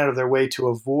fact, they went out of their way to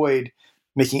avoid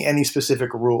making any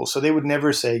specific rules. So they would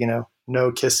never say,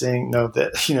 no kissing, no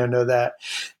that, no that,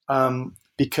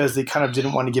 because they kind of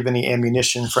didn't want to give any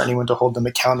ammunition for anyone to hold them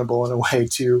accountable in a way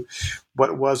to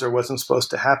what was or wasn't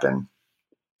supposed to happen.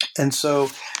 And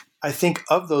so I think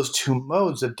of those two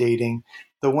modes of dating,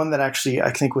 the one that actually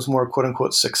I think was more quote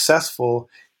unquote successful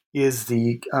is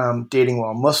the dating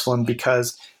while Muslim,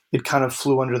 because it kind of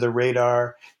flew under the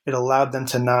radar. It allowed them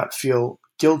to not feel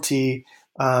guilty.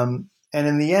 And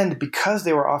in the end, because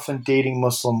they were often dating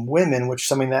Muslim women, which is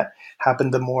something that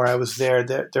happened the more I was there,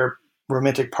 their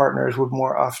romantic partners would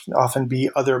more often be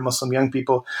other Muslim young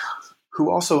people who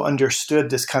also understood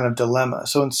this kind of dilemma.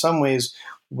 So in some ways,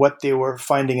 what they were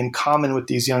finding in common with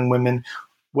these young women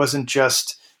wasn't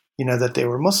just that they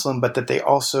were Muslim, but that they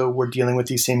also were dealing with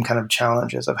these same kind of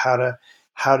challenges of how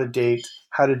to date,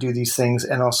 how to do these things,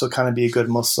 and also kind of be a good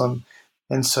Muslim.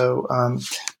 And so,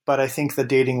 but I think the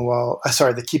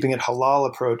the keeping it halal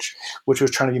approach, which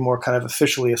was trying to be more kind of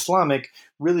officially Islamic,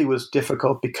 really was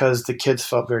difficult because the kids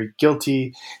felt very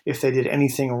guilty. If they did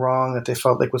anything wrong that they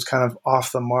felt like was kind of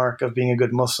off the mark of being a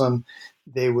good Muslim,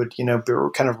 they would, be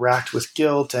kind of racked with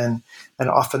guilt, and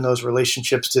often those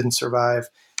relationships didn't survive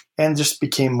and just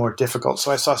became more difficult.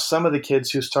 So I saw some of the kids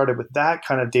who started with that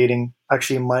kind of dating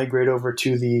actually migrate over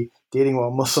to the dating while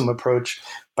Muslim approach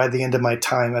by the end of my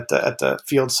time at the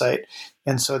field site.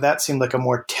 And so that seemed like a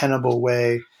more tenable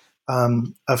way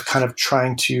of kind of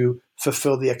trying to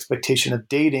fulfill the expectation of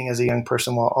dating as a young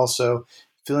person while also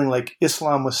feeling like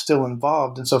Islam was still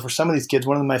involved. And so for some of these kids,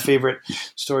 one of my favorite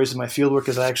stories in my fieldwork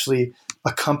is I actually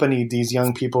accompanied these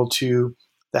young people to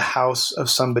the house of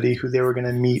somebody who they were going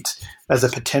to meet as a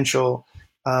potential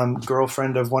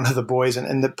girlfriend of one of the boys,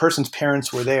 and the person's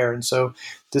parents were there. And so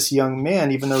this young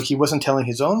man, even though he wasn't telling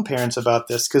his own parents about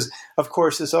this, because of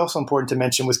course it's also important to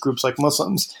mention with groups like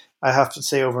Muslims, I have to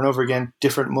say over and over again,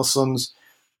 different Muslims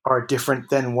are different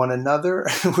than one another,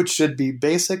 which should be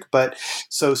basic. But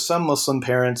so some Muslim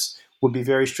parents would be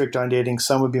very strict on dating.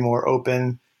 Some would be more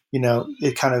open,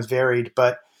 it kind of varied.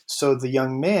 But so the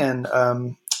young man,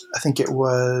 I think it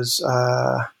was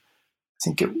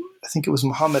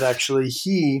Muhammad actually.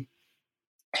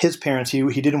 His parents,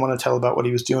 he didn't want to tell about what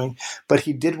he was doing, but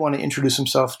he did want to introduce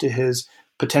himself to his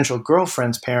potential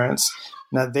girlfriend's parents.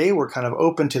 Now they were kind of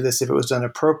open to this if it was done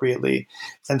appropriately,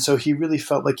 and so he really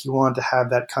felt like he wanted to have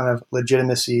that kind of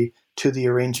legitimacy to the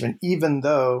arrangement, even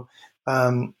though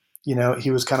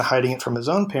he was kind of hiding it from his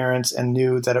own parents and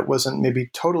knew that it wasn't maybe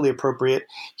totally appropriate.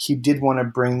 He did want to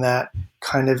bring that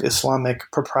kind of Islamic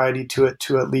propriety to it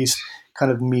to at least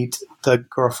kind of meet the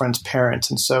girlfriend's parents.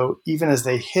 And so even as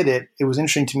they hid it, it was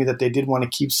interesting to me that they did want to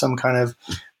keep some kind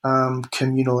of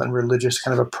communal and religious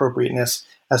kind of appropriateness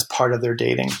as part of their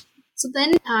dating. So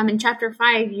then in chapter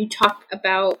 5, you talk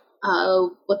about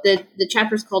what the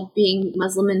chapter is called Being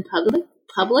Muslim in Public.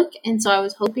 And so I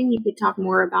was hoping you could talk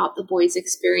more about the boys'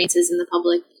 experiences in the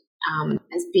public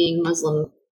as being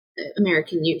Muslim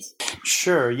American youth.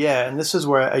 Sure, yeah. And this is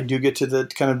where I do get to the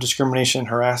kind of discrimination and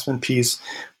harassment piece,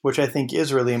 which I think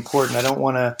is really important. I don't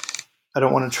want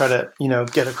to try to,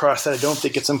 get across that I don't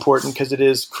think it's important, because it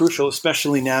is crucial,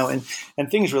 especially now. And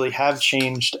things really have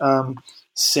changed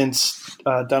since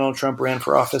Donald Trump ran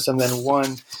for office and then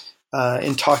won.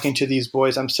 In talking to these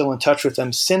boys, I'm still in touch with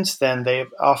them since then. They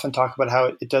often talk about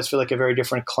how it does feel like a very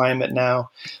different climate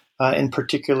now. In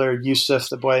particular, Yusuf,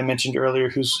 the boy I mentioned earlier,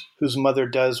 whose mother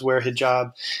does wear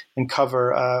hijab and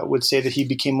cover, would say that he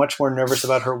became much more nervous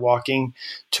about her walking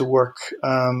to work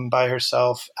by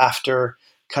herself after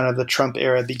kind of the Trump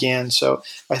era began. So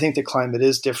I think the climate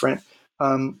is different.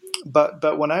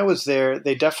 But when I was there,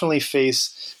 they definitely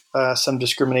face some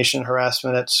discrimination and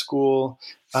harassment at school.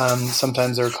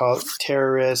 Sometimes they're called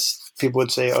terrorists. People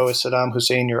would say, "Oh, is Saddam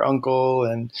Hussein your uncle?"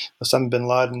 and Osama bin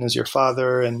Laden is your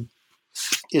father. And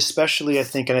especially, I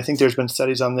think there's been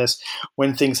studies on this,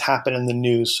 when things happen in the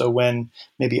news. So when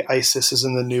maybe ISIS is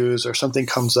in the news or something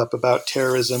comes up about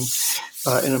terrorism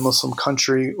in a Muslim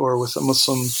country or with a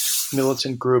Muslim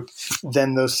militant group,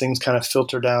 then those things kind of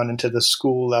filter down into the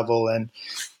school level, and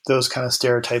those kind of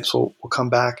stereotypes will come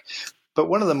back. But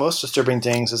one of the most disturbing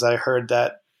things is I heard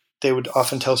that they would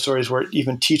often tell stories where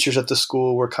even teachers at the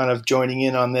school were kind of joining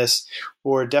in on this,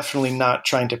 or definitely not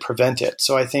trying to prevent it.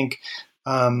 So I think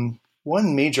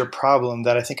one major problem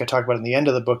that I think I talk about in the end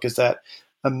of the book is that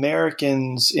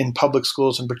Americans in public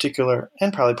schools in particular,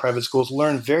 and probably private schools,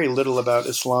 learn very little about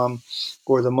Islam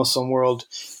or the Muslim world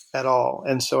at all.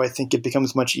 And so I think it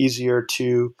becomes much easier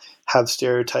to have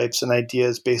stereotypes and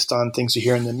ideas based on things you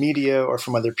hear in the media or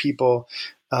from other people,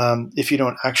 if you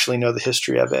don't actually know the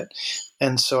history of it.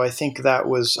 And so I think that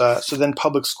was, so then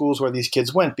public schools where these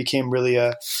kids went became really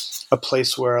a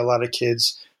place where a lot of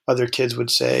other kids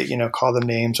would say, call them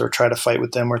names or try to fight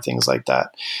with them or things like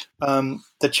that.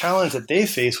 The challenge that they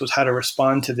faced was how to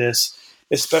respond to this,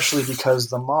 especially because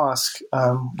the mosque,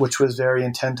 which was very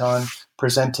intent on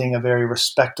presenting a very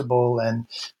respectable and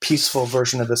peaceful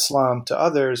version of Islam to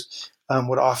others,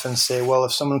 would often say, well,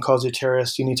 if someone calls you a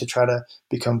terrorist, you need to try to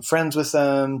become friends with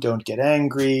them, don't get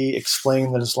angry,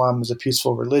 explain that Islam is a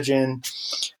peaceful religion,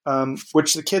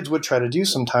 which the kids would try to do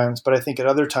sometimes. But I think at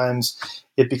other times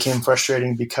it became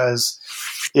frustrating because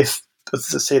if,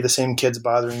 let's say, the same kid's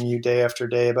bothering you day after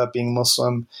day about being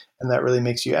Muslim, and that really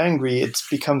makes you angry, it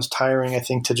becomes tiring, I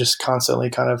think, to just constantly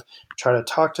kind of try to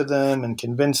talk to them and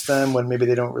convince them when maybe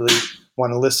they don't really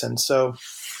want to listen. So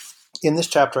in this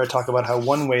chapter, I talk about how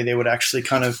one way they would actually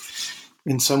kind of,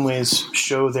 in some ways,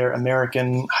 show their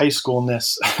American high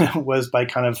schoolness was by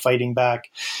kind of fighting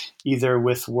back, either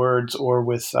with words or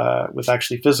with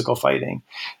actually physical fighting.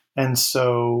 And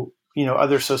so,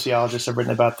 other sociologists have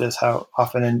written about this, how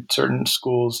often in certain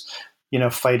schools,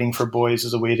 fighting for boys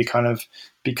is a way to kind of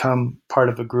become part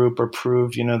of a group or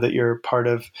prove, that you're part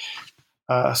of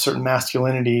a certain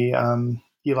masculinity.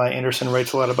 Eli Anderson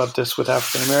writes a lot about this with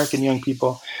African American young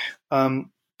people.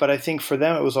 But I think for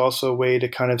them, it was also a way to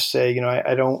kind of say,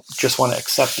 I don't just want to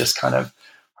accept this kind of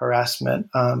harassment.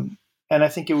 And I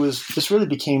think this really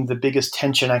became the biggest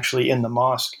tension actually in the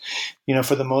mosque.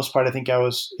 For the most part, I think it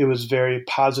was very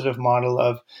positive model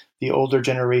of the older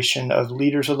generation of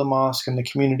leaders of the mosque and the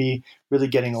community really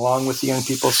getting along with the young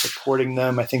people, supporting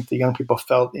them. I think the young people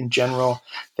felt in general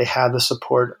they had the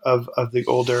support of the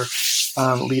older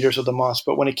leaders of the mosque.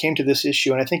 But when it came to this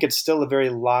issue, and I think it's still a very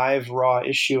live, raw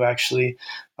issue actually,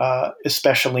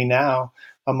 especially now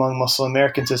among Muslim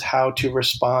Americans, is how to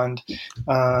respond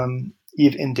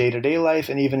even in day-to-day life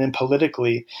and even in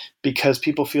politically, because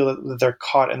people feel that they're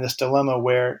caught in this dilemma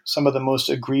where some of the most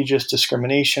egregious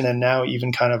discrimination and now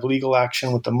even kind of legal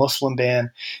action with the Muslim ban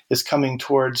is coming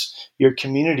towards your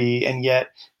community. And yet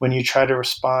when you try to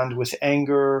respond with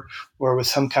anger or with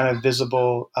some kind of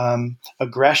visible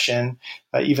aggression,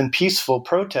 even peaceful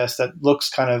protest that looks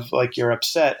kind of like you're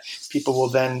upset, people will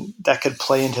then, that could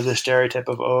play into the stereotype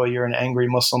of, oh, you're an angry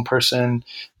Muslim person,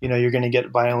 you're going to get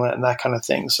violent and that kind of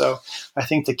thing. So I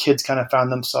think the kids kind of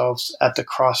found themselves at the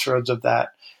crossroads of that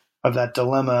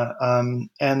dilemma.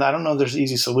 And I don't know if there's an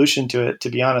easy solution to it, to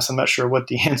be honest. I'm not sure what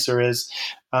the answer is.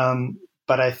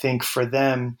 But I think for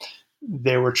them,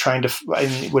 they were trying to,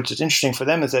 which is interesting for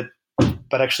them is that,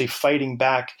 but actually fighting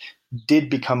back did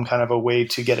become kind of a way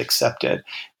to get accepted.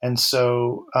 And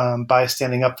so by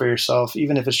standing up for yourself,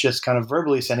 even if it's just kind of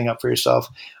verbally standing up for yourself,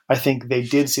 I think they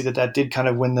did see that did kind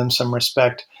of win them some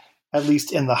respect, at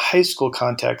least in the high school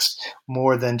context,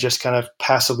 more than just kind of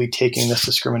passively taking this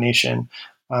discrimination.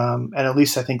 And at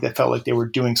least I think they felt like they were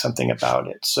doing something about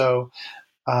it. So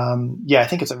I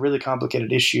think it's a really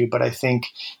complicated issue, but I think,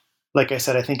 like I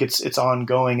said, I think it's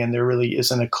ongoing and there really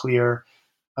isn't a clear.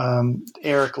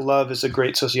 Eric Love is a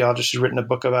great sociologist who's written a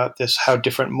book about this, how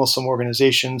different Muslim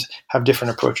organizations have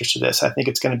different approaches to this. I think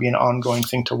it's going to be an ongoing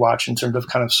thing to watch in terms of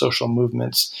kind of social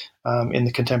movements in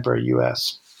the contemporary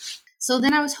U.S. So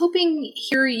then I was hoping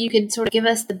here you could sort of give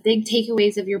us the big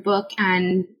takeaways of your book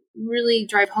and really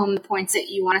drive home the points that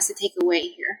you want us to take away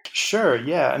here. Sure.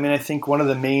 Yeah. I mean, I think one of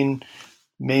the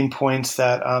main points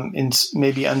that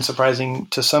may be unsurprising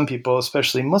to some people,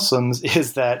 especially Muslims,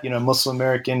 is that, Muslim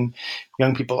American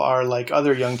young people are like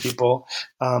other young people.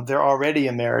 They're already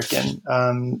American.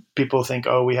 People think,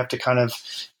 oh, we have to kind of,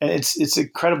 and it's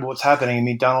incredible what's happening. I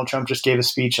mean, Donald Trump just gave a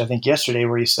speech, I think yesterday,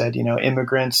 where he said,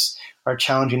 immigrants are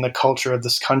challenging the culture of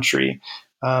this country,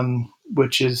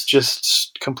 which is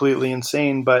just completely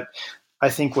insane. But I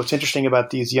think what's interesting about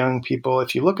these young people,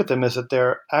 if you look at them, is that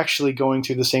they're actually going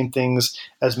through the same things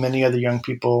as many other young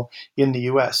people in the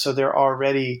U.S. So they're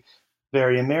already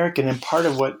very American. And part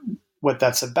of what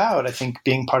that's about, I think,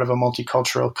 being part of a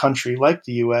multicultural country like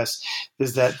the U.S.,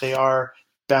 is that they are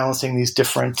balancing these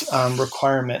different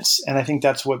requirements. And I think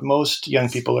that's what most young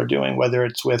people are doing, whether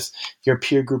it's with your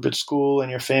peer group at school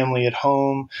and your family at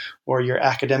home, or your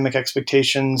academic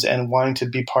expectations and wanting to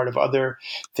be part of other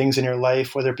things in your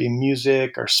life, whether it be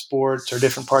music or sports or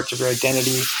different parts of your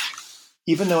identity.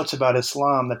 even though it's about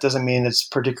Islam, that doesn't mean it's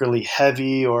particularly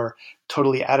heavy or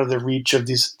totally out of the reach of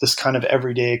this kind of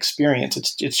everyday experience.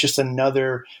 It's just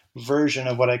another version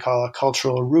of what I call a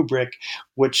cultural rubric,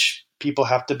 which people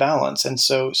have to balance. And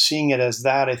so seeing it as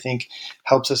that, I think,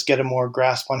 helps us get a more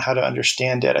grasp on how to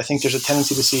understand it. I think there's a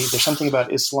tendency to see there's something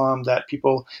about Islam that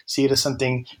people see it as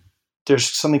something, there's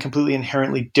something completely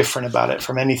inherently different about it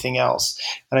from anything else.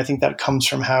 And I think that comes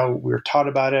from how we're taught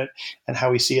about it and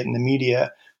how we see it in the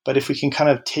media. But if we can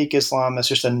kind of take Islam as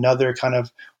just another kind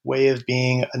of way of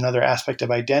being, another aspect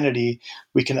of identity,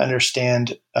 we can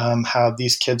understand how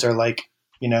these kids are like,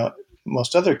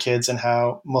 most other kids, and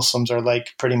how Muslims are like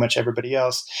pretty much everybody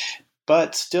else,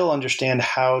 but still understand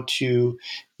how to,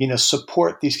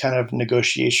 support these kind of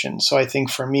negotiations. So I think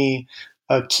for me,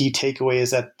 a key takeaway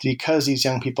is that because these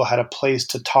young people had a place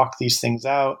to talk these things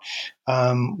out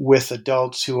with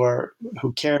adults who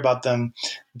care about them,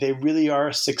 they really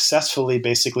are successfully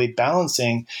basically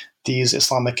balancing these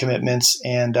Islamic commitments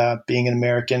and being an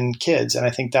American kids. And I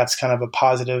think that's kind of a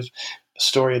positive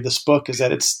story of this book, is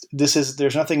that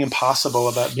there's nothing impossible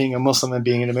about being a Muslim and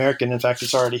being an American. In fact,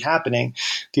 it's already happening.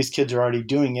 These kids are already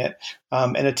doing it.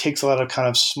 And it takes a lot of kind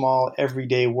of small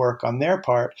everyday work on their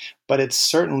part, but it's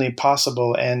certainly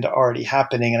possible and already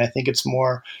happening. And I think it's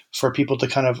more for people to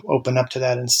kind of open up to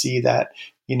that and see that,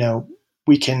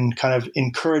 we can kind of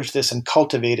encourage this and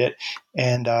cultivate it.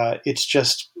 And it's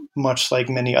just much like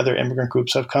many other immigrant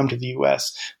groups have come to the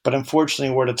U.S. But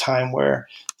unfortunately, we're at a time where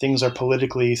things are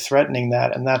politically threatening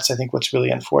that. And that's, I think, what's really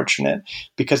unfortunate,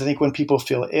 because I think when people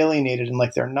feel alienated and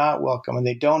like they're not welcome and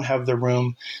they don't have the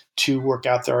room to work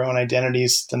out their own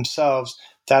identities themselves,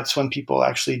 that's when people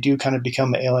actually do kind of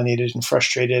become alienated and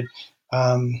frustrated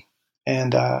and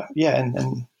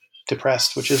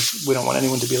depressed, which is, we don't want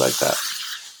anyone to be like that.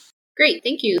 Great,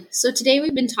 thank you. So today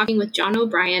we've been talking with John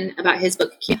O'Brien about his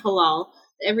book, Keep Halal,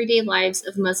 The Everyday Lives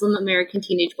of Muslim American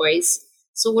Teenage Boys.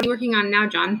 So what are you working on now,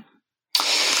 John?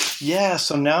 Yeah,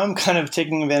 so now I'm kind of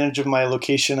taking advantage of my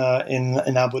location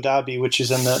in Abu Dhabi, which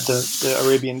is in the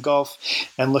Arabian Gulf,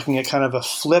 and looking at kind of a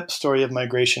flip story of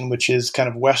migration, which is kind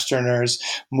of Westerners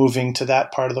moving to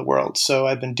that part of the world. So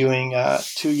I've been doing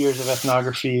 2 years of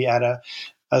ethnography at a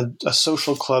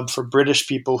social club for British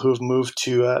people who've moved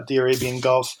to the Arabian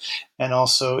Gulf, and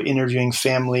also interviewing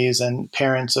families and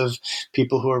parents of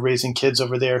people who are raising kids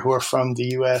over there who are from the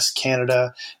US,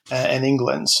 Canada, and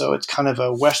England. So it's kind of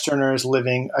a Westerners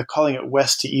living, I'm calling it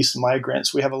West to East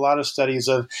migrants. We have a lot of studies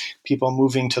of people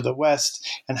moving to the West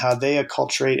and how they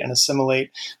acculturate and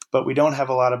assimilate, but we don't have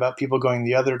a lot about people going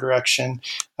the other direction,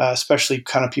 especially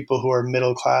kind of people who are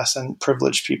middle class and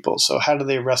privileged people. So how do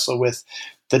they wrestle with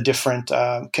the different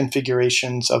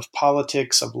configurations of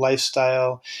politics, of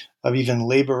lifestyle, of even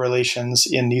labor relations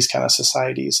in these kind of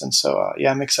societies? And so,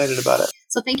 I'm excited about it.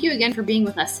 So thank you again for being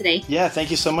with us today. Yeah, thank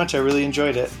you so much. I really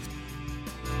enjoyed it.